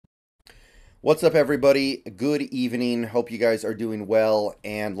What's up, everybody? Good evening. Hope you guys are doing well.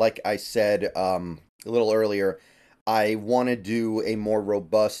 And like I said a little earlier, I want to do a more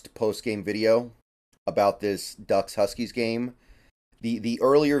robust post-game video about this Ducks Huskies game. The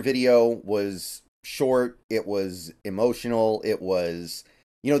earlier video was short. It was emotional. It was,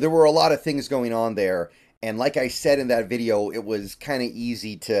 there were a lot of things going on there. And like I said in that video, it was kind of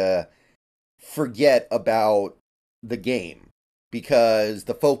easy to forget about the game because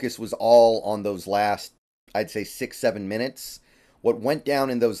the focus was all on those last, I'd say, 6, 7 minutes. What went down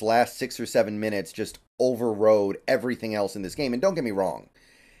in those last 6 or 7 minutes just overrode everything else in this game. And don't get me wrong,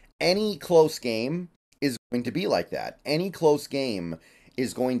 any close game is going to be like that. Any close game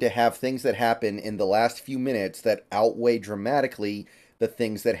is going to have things that happen in the last few minutes that outweigh dramatically the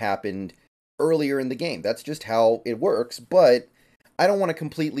things that happened earlier in the game. That's just how it works, but I don't want to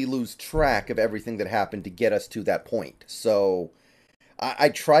completely lose track of everything that happened to get us to that point. So I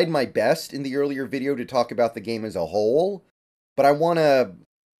tried my best in the earlier video to talk about the game as a whole, but I want to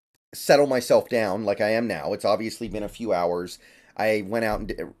settle myself down like I am now. It's obviously been a few hours. I went out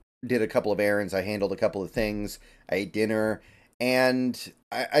and did a couple of errands. I handled a couple of things. I ate dinner. And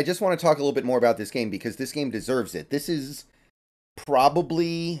I just want to talk a little bit more about this game because this game deserves it. This is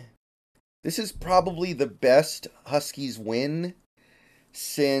probably the best Huskies win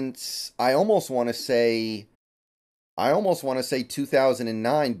since I almost want to say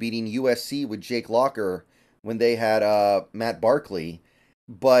 2009, beating USC with Jake Locker when they had Matt Barkley.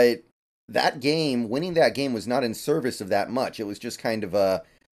 But winning that game was not in service of that much. It was just kind of a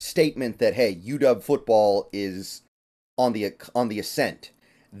statement that, hey, UW football is on the ascent.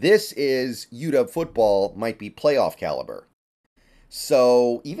 This is UW football might be playoff caliber.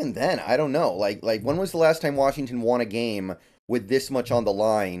 So even then, I don't know. Like when was the last time Washington won a game with this much on the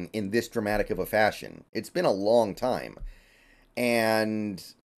line in this dramatic of a fashion? It's been a long time. And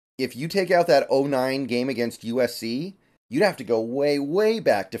if you take out that '09 game against USC, you'd have to go way, way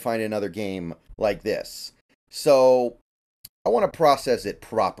back to find another game like this. So I want to process it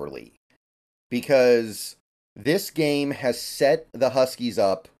properly because this game has set the Huskies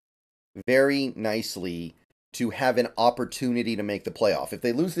up very nicely to have an opportunity to make the playoff. If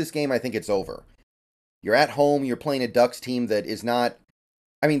they lose this game, I think it's over. You're at home, you're playing a Ducks team that is not,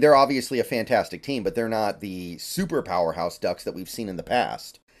 I mean, they're obviously a fantastic team, but they're not the super powerhouse Ducks that we've seen in the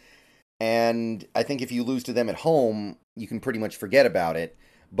past. And I think if you lose to them at home, you can pretty much forget about it.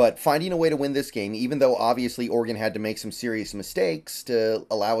 But finding a way to win this game, even though obviously Oregon had to make some serious mistakes to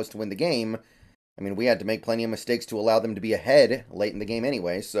allow us to win the game, I mean, we had to make plenty of mistakes to allow them to be ahead late in the game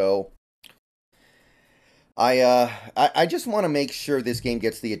anyway, so I just want to make sure this game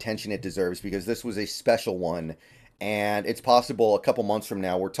gets the attention it deserves because this was a special one, and it's possible a couple months from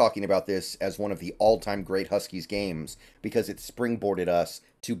now we're talking about this as one of the all-time great Huskies games because it springboarded us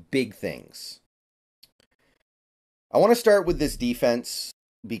to big things. I want to start with this defense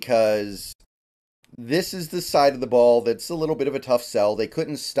because this is the side of the ball that's a little bit of a tough sell. They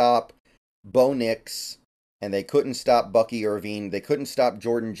couldn't stop Bo Nix, and they couldn't stop Bucky Irving. They couldn't stop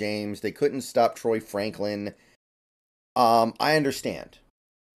Jordan James. They couldn't stop Troy Franklin. I understand.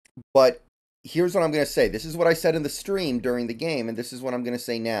 But here's what I'm going to say. This is what I said in the stream during the game, and this is what I'm going to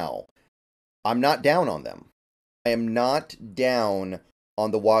say now. I'm not down on them. I am not down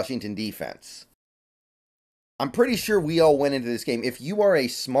on the Washington defense. I'm pretty sure we all went into this game. If you are a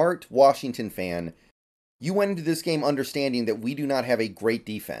smart Washington fan, you went into this game understanding that we do not have a great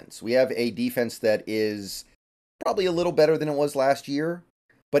defense. We have a defense that is probably a little better than it was last year,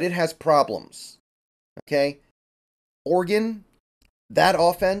 but it has problems. Okay? Oregon, that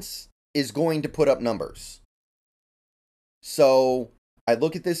offense is going to put up numbers. So I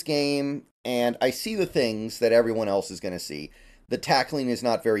look at this game and I see the things that everyone else is going to see. The tackling is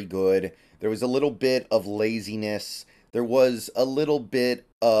not very good. There was a little bit of laziness. There was a little bit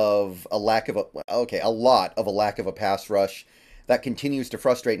of a lot of a lack of a pass rush. That continues to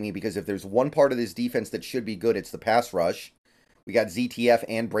frustrate me because if there's one part of this defense that should be good, it's the pass rush. We got ZTF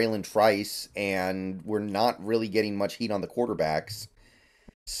and Braylon Trice, and we're not really getting much heat on the quarterbacks.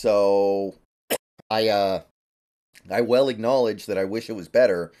 So I well acknowledge that I wish it was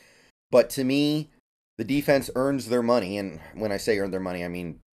better. But to me, the defense earns their money. And when I say earn their money, I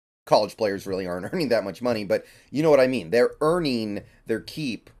mean college players really aren't earning that much money. But you know what I mean. They're earning their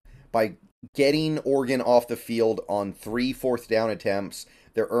keep by getting Oregon off the field on 3 fourth-down attempts.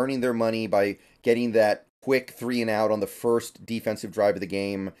 They're earning their money by getting that quick 3-and-out on the first defensive drive of the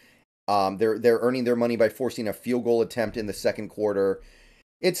game. They're earning their money by forcing a field goal attempt in the second quarter.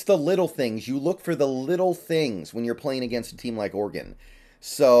 It's the little things. You look for the little things when you're playing against a team like Oregon.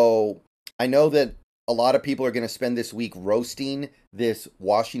 So I know that a lot of people are going to spend this week roasting this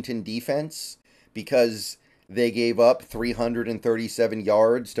Washington defense because they gave up 337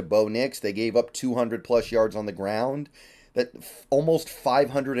 yards to Bo Nix. They gave up 200 plus yards on the ground. That almost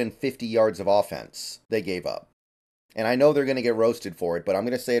 550 yards of offense they gave up. And I know they're going to get roasted for it, but I'm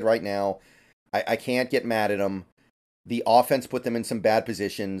going to say it right now. I can't get mad at them. The offense put them in some bad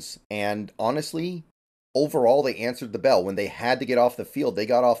positions, and honestly, overall, they answered the bell. When they had to get off the field, they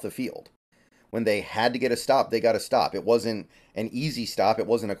got off the field. When they had to get a stop, they got a stop. It wasn't an easy stop. It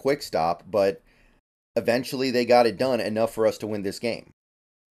wasn't a quick stop, but eventually they got it done enough for us to win this game.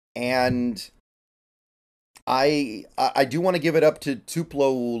 And I do want to give it up to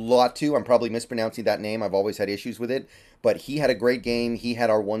Tuplo Latu. I'm probably mispronouncing that name. I've always had issues with it. But he had a great game. He had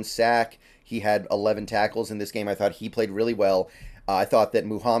our 1 sack. He had 11 tackles in this game. I thought he played really well. I thought that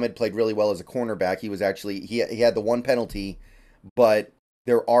Muhammad played really well as a cornerback. He was actually, he had the 1 penalty, but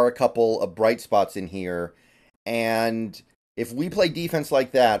there are a couple of bright spots in here. And if we play defense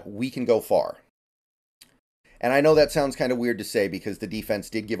like that, we can go far. And I know that sounds kind of weird to say because the defense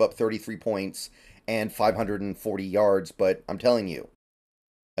did give up 33 points and 540 yards, but I'm telling you,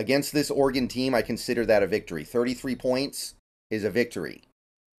 against this Oregon team, I consider that a victory. 33 points is a victory.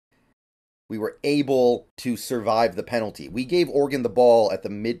 We were able to survive the penalty. We gave Oregon the ball at the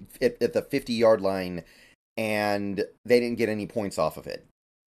 50-yard line, and they didn't get any points off of it.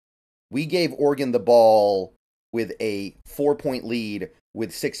 We gave Oregon the ball with a 4-point lead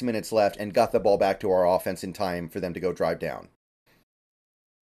with 6 minutes left and got the ball back to our offense in time for them to go drive down.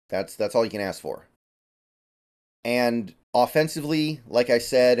 That's all you can ask for. And offensively, like I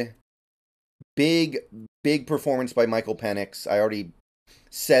said, big performance by Michael Penix. I already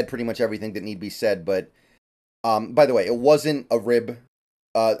said pretty much everything that need to be said, but by the way, it wasn't a rib.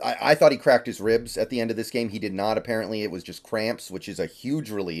 I thought he cracked his ribs at the end of this game. He did not, apparently. It was just cramps, which is a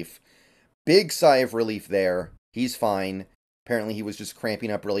huge relief. Big sigh of relief there. He's fine. Apparently he was just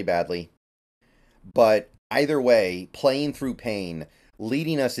cramping up really badly. But either way, playing through pain,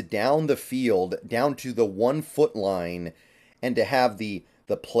 leading us down the field, down to the 1-foot line, and to have the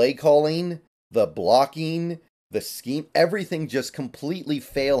play calling, the blocking, the scheme, everything just completely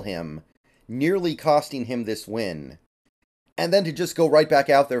fail him, nearly costing him this win. And then to just go right back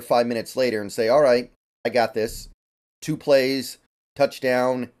out there 5 minutes later and say, all right, I got this. 2 plays,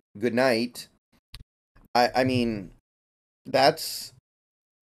 touchdown, good night. I mean, that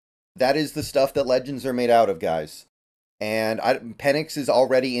is the stuff that legends are made out of, guys. And Penix is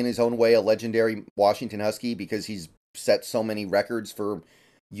already in his own way a legendary Washington Husky because he's set so many records for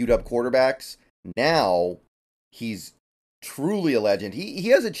UW quarterbacks. Now he's truly a legend. He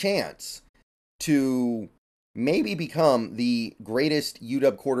has a chance to maybe become the greatest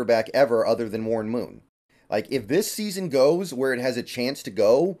UW quarterback ever other than Warren Moon. Like, if this season goes where it has a chance to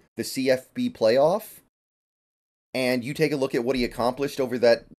go, the CFB playoff, and you take a look at what he accomplished over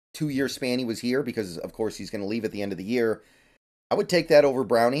that 2-year span he was here, because, of course, he's going to leave at the end of the year, I would take that over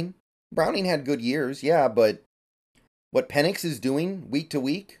Browning. Browning had good years, yeah, but what Penix is doing week to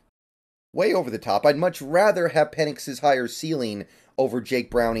week, way over the top. I'd much rather have Penix's higher ceiling over Jake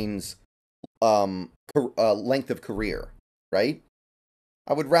Browning's length of career, right?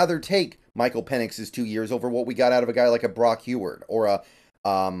 I would rather take Michael Penix's 2 years over what we got out of a guy like a Brock Heward or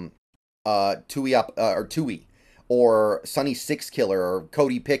a Tui or Sonny Six Killer or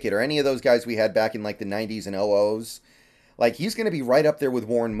Cody Pickett or any of those guys we had back in like the 90s and 00s. Like, he's going to be right up there with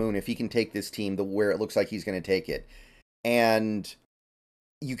Warren Moon if he can take this team to where it looks like he's going to take it. And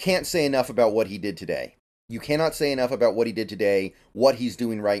you can't say enough about what he did today. You cannot say enough about what he did today, what he's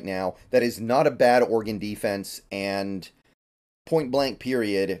doing right now. That is not a bad Oregon defense, and point blank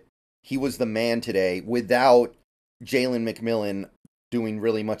period, he was the man today without Jalen McMillan doing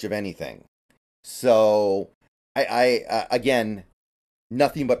really much of anything. So, I again,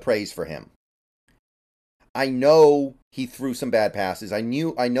 nothing but praise for him. I know he threw some bad passes. I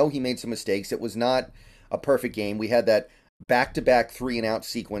know he made some mistakes. It was not a perfect game. We had that back-to-back 3-and-out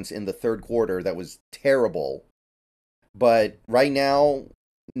sequence in the third quarter that was terrible. But right now,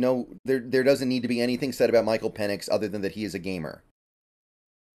 no, there doesn't need to be anything said about Michael Penix other than that he is a gamer.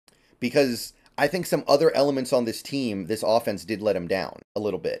 Because I think some other elements on this team, this offense, did let him down a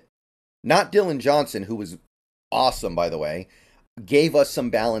little bit. Not Dylan Johnson, who was awesome, by the way, gave us some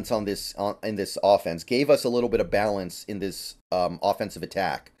balance in this offense, gave us a little bit of balance in this offensive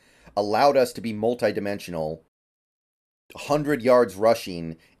attack, allowed us to be multidimensional. 100 yards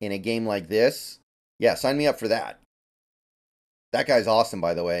rushing in a game like this, yeah, sign me up for that. That guy's awesome,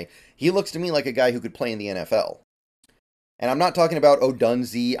 by the way. He looks to me like a guy who could play in the NFL. And I'm not talking about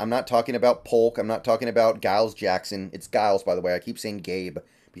Odunze. I'm not talking about Polk. I'm not talking about Giles Jackson. It's Giles, by the way. I keep saying Gabe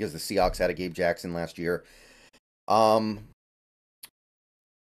because the Seahawks had a Gabe Jackson last year. Um,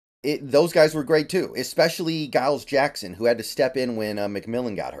 those guys were great too, especially Giles Jackson, who had to step in when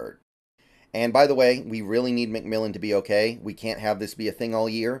McMillan got hurt. And by the way, we really need McMillan to be okay. We can't have this be a thing all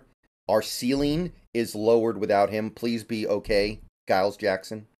year. Our ceiling is lowered without him. Please be okay, Giles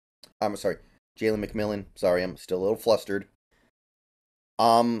Jackson. I'm sorry, Jalen McMillan. Sorry, I'm still a little flustered.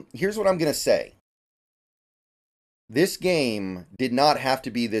 Here's what I'm going to say. This game did not have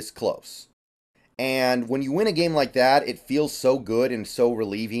to be this close. And when you win a game like that, it feels so good and so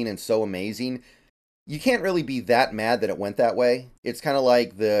relieving and so amazing. You can't really be that mad that it went that way. It's kind of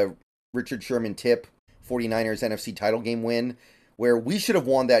like the Richard Sherman Tip 49ers NFC title game win, where we should have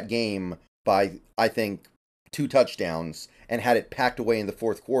won that game by, I think, 2 touchdowns and had it packed away in the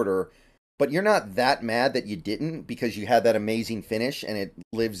fourth quarter. But you're not that mad that you didn't because you had that amazing finish and it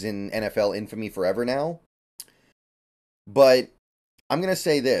lives in NFL infamy forever now. But I'm going to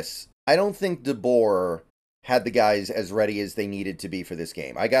say this. I don't think DeBoer had the guys as ready as they needed to be for this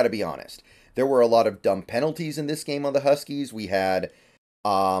game. I got to be honest. There were a lot of dumb penalties in this game on the Huskies. We had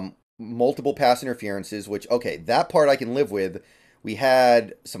multiple pass interferences, which, okay, that part I can live with. We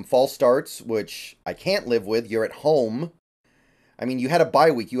had some false starts, which I can't live with. You're at home. I mean, you had a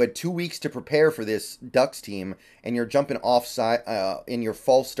bye week. You had 2 weeks to prepare for this Ducks team, and you're jumping offside in your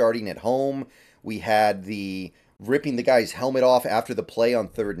false starting at home. We had the ripping the guy's helmet off after the play on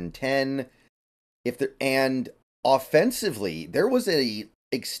 3rd and 10. And offensively, there was a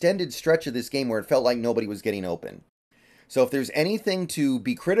extended stretch of this game where it felt like nobody was getting open. So if there's anything to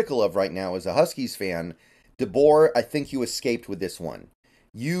be critical of right now as a Huskies fan, DeBoer, I think you escaped with this one.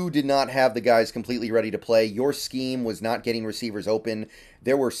 You did not have the guys completely ready to play. Your scheme was not getting receivers open.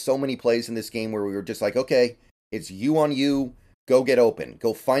 There were so many plays in this game where we were just like, okay, it's you on you. Go get open.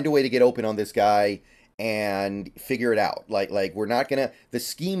 Go find a way to get open on this guy and figure it out. Like we're not going to, the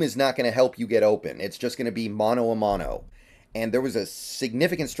scheme is not going to help you get open. It's just going to be mano a mano. And there was a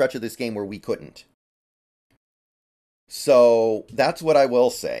significant stretch of this game where we couldn't. So that's what I will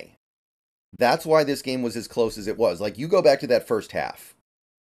say. That's why this game was as close as it was. Like, you go back to that first half.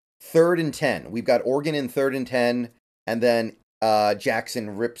 3rd and 10. We've got Oregon in 3rd and 10. And then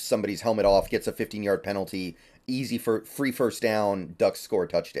Jackson rips somebody's helmet off, gets a 15-yard penalty. Easy for free first down. Ducks score a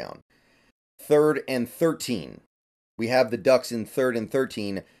touchdown. 3rd and 13. We have the Ducks in 3rd and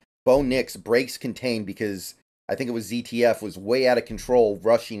 13. Bo Nix breaks contain because I think it was ZTF was way out of control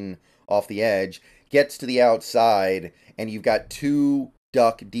rushing off the edge. Gets to the outside, and you've got 2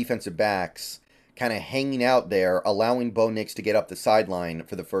 Duck defensive backs kind of hanging out there, allowing Bo Nix to get up the sideline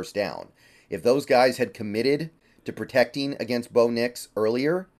for the first down. If those guys had committed to protecting against Bo Nix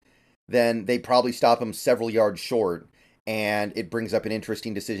earlier, then they probably stop him several yards short, and it brings up an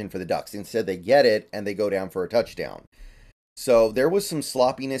interesting decision for the Ducks. Instead, they get it, and they go down for a touchdown. So there was some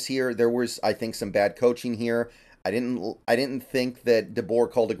sloppiness here. There was, I think, some bad coaching here. I didn't think that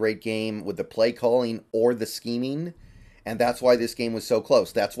DeBoer called a great game with the play calling or the scheming, and that's why this game was so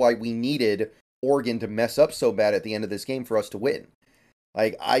close. That's why we needed Oregon to mess up so bad at the end of this game for us to win.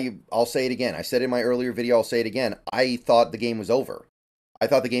 Like, I'll say it again. I said in my earlier video, I'll say it again. I thought the game was over. I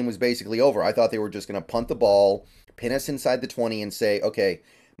thought the game was basically over. I thought they were just going to punt the ball, pin us inside the 20, and say, okay,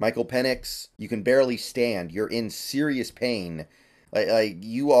 Michael Penix, you can barely stand. You're in serious pain. Like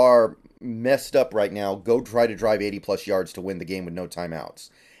you are messed up right now. Go try to drive 80-plus yards to win the game with no timeouts.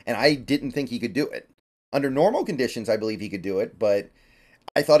 And I didn't think he could do it. Under normal conditions, I believe he could do it, but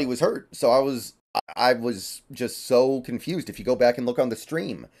I thought he was hurt. So I was just so confused. If you go back and look on the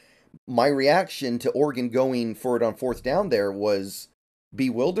stream, my reaction to Oregon going for it on 4th down there was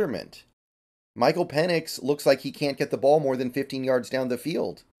bewilderment. Michael Penix looks like he can't get the ball more than 15 yards down the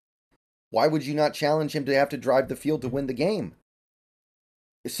field. Why would you not challenge him to have to drive the field to win the game?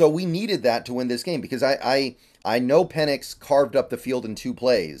 So we needed that to win this game because I know Penix carved up the field in 2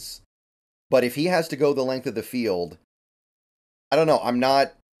 plays. But if he has to go the length of the field, I don't know. I'm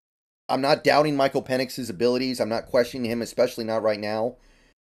not doubting Michael Penix's abilities. I'm not questioning him, especially not right now.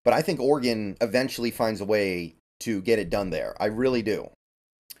 But I think Oregon eventually finds a way to get it done there. I really do.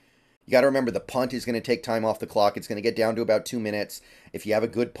 You got to remember the punt is going to take time off the clock. It's going to get down to about 2 minutes. If you have a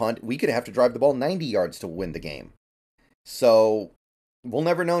good punt, we could have to drive the ball 90 yards to win the game. So we'll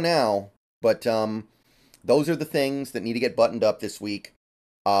never know now. But those are the things that need to get buttoned up this week.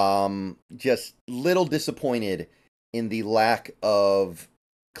 Just little disappointed in the lack of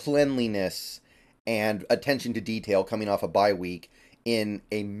cleanliness and attention to detail coming off a bye week in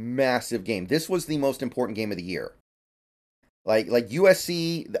a massive game. This was the most important game of the year. Like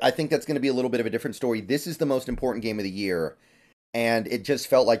USC, I think that's going to be a little bit of a different story. This is the most important game of the year. and it just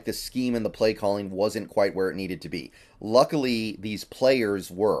felt like the scheme and the play calling wasn't quite where it needed to be. Luckily, these players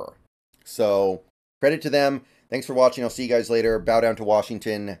were. So, credit to them. Thanks for watching. I'll see you guys later. Bow down to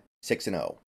Washington, 6-0.